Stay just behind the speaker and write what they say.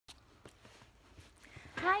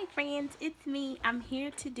Hi friends, it's me. I'm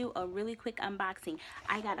here to do a really quick unboxing.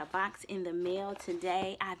 I got a box in the mail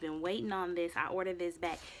today. I've been waiting on this. I ordered this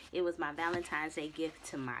back. It was my Valentine's Day gift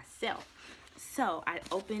to myself. So I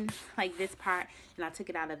opened like this part and I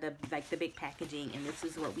took it out of the big packaging, and this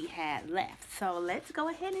is what we had left. So let's go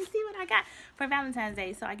ahead and see what I got for Valentine's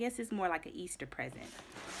Day. So I guess it's more like an Easter present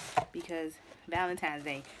because Valentine's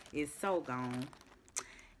Day is so gone.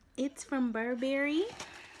 It's from Burberry.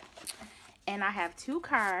 And I have two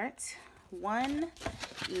cards. One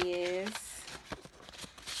is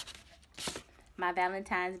my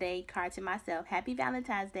Valentine's Day card to myself. Happy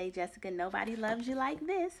Valentine's Day, Jessica. Nobody loves you like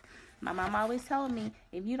this. My mom always told me,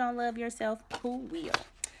 if you don't love yourself, who will?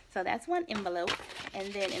 So that's one envelope.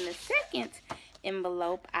 And then in the second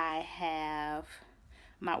envelope, I have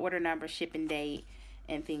my order number, shipping date,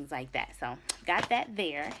 and things like that. So got that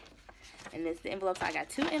there. And this is the envelope. So I got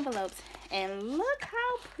two envelopes. And look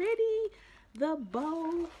how pretty the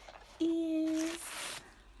bow is.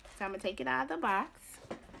 So I'm gonna take it out of the box,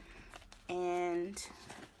 and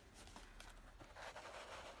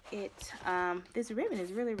this ribbon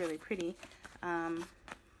is really pretty. Oh,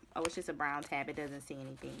 it's just a brown tab, it doesn't see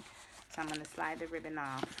anything, so I'm gonna slide the ribbon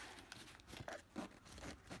off.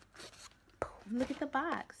 Look at the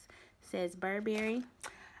box. It says Burberry,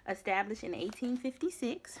 established in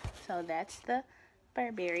 1856. So that's the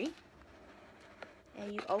Burberry.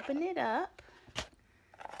 And you open it up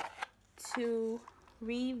to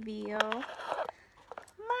reveal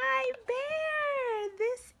my bear.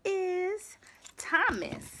 This is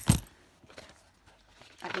Thomas.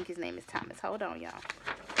 I think his name is Thomas. Hold on, y'all.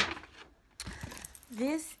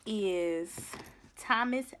 This is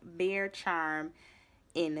Thomas Bear Charm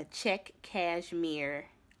in a check cashmere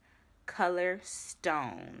color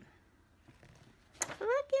stone. Look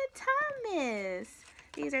at Thomas.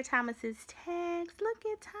 These are Thomas's tags. Look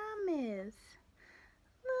at Thomas.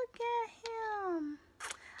 Look at him.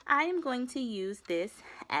 I am going to use this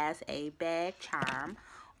as a bag charm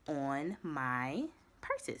on my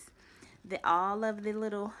purses. All of the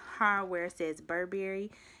little hardware says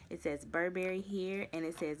Burberry. It says Burberry here, and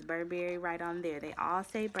it says Burberry right on there. They all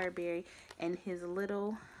say Burberry, and his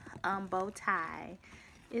little bow tie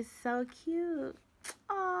is so cute.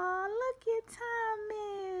 Aw, look at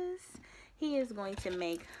Thomas. He is going to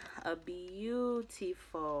make a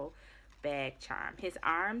beautiful bag charm. His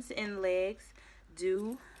arms and legs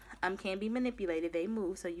can be manipulated. They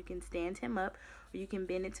move, so you can stand him up, or you can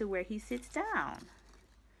bend it to where he sits down.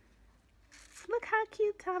 Look how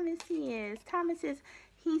cute Thomas is.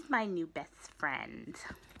 He's my new best friend.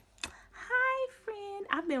 Hi, friend.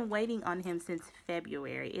 I've been waiting on him since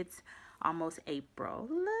February. It's almost April.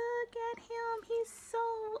 Look at him. He's so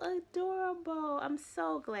adorable. I'm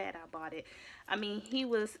so glad I bought it. I mean, he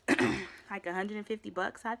was like 150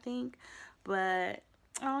 bucks, I think, but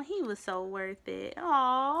oh, he was so worth it.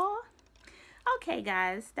 Oh, okay,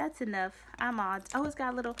 guys, that's enough. I'm on. Oh, it's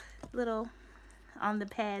got little on the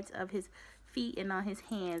pads of his feet and on his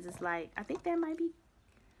hands. It's like, I think that might be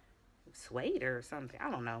suede or something. I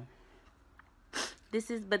don't know. This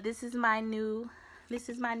is my new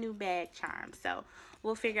bag charm. So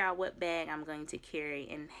we'll figure out what bag I'm going to carry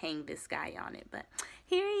and hang this guy on it. But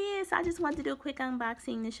here he is. I just wanted to do a quick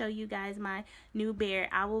unboxing to show you guys my new bear.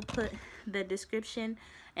 I will put the description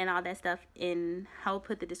and all that stuff in. I will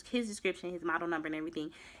put his description, his model number, and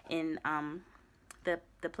everything in the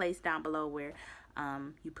place down below where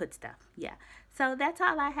you put stuff. Yeah, so that's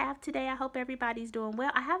all I have today. I hope everybody's doing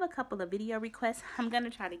well. I have a couple of video requests. I'm gonna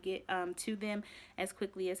try to get to them as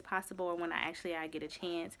quickly as possible, or when I get a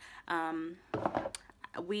chance. I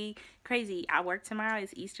work tomorrow.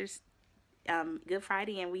 It's Easter's Good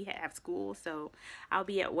Friday, and we have school, so I'll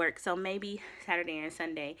be at work. So maybe Saturday and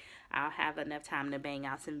Sunday I'll have enough time to bang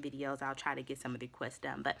out some videos. I'll try to get some of the requests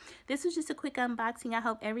done. But this was just a quick unboxing. I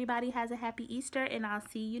hope everybody has a happy Easter, and I'll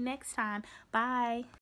see you next time. Bye.